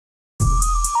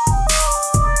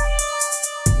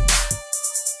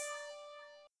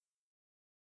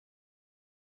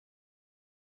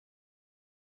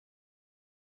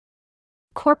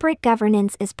Corporate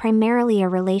governance is primarily a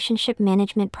relationship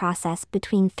management process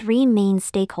between three main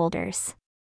stakeholders.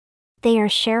 They are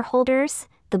shareholders,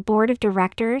 the board of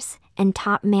directors, and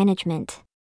top management.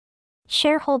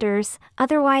 Shareholders,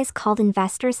 otherwise called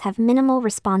investors, have minimal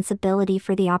responsibility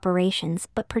for the operations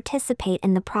but participate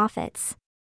in the profits.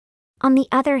 On the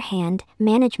other hand,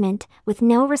 management, with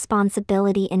no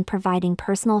responsibility in providing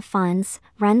personal funds,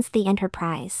 runs the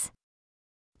enterprise.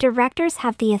 Directors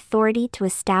have the authority to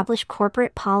establish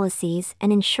corporate policies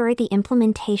and ensure the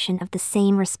implementation of the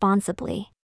same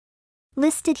responsibly.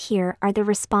 Listed here are the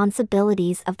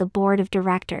responsibilities of the board of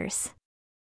directors.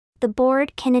 The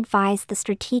board can advise the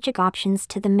strategic options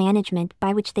to the management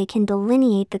by which they can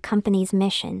delineate the company's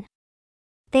mission.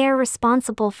 They are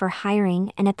responsible for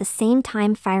hiring and at the same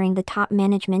time firing the top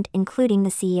management, including the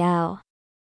CEO.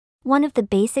 One of the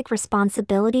basic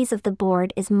responsibilities of the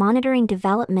board is monitoring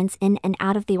developments in and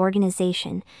out of the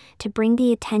organization, to bring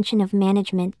the attention of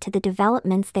management to the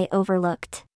developments they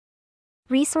overlooked.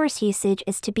 Resource usage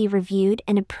is to be reviewed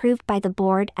and approved by the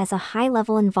board as a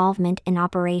high-level involvement in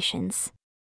operations.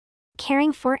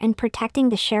 Caring for and protecting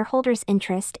the shareholders'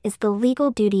 interest is the legal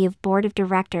duty of board of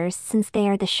directors since they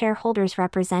are the shareholders'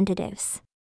 representatives.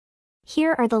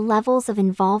 Here are the levels of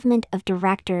involvement of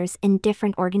directors in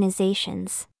different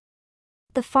organizations.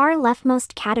 The far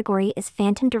leftmost category is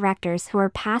phantom directors, who are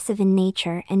passive in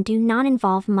nature and do not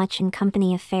involve much in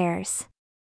company affairs.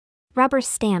 Rubber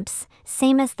stamps,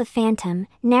 same as the phantom,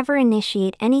 never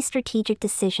initiate any strategic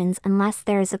decisions unless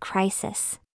there is a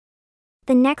crisis.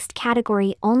 The next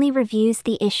category only reviews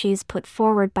the issues put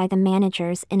forward by the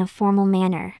managers in a formal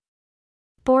manner.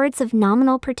 Boards of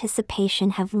nominal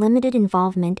participation have limited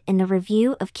involvement in the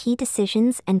review of key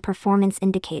decisions and performance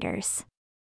indicators.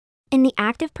 In the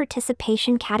active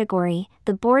participation category,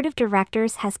 the board of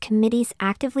directors has committees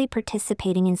actively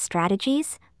participating in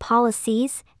strategies,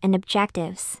 policies, and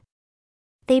objectives.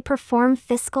 They perform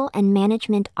fiscal and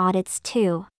management audits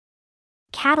too.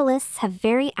 Catalysts have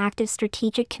very active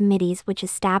strategic committees which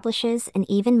establishes and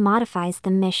even modifies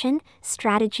the mission,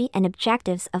 strategy, and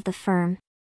objectives of the firm.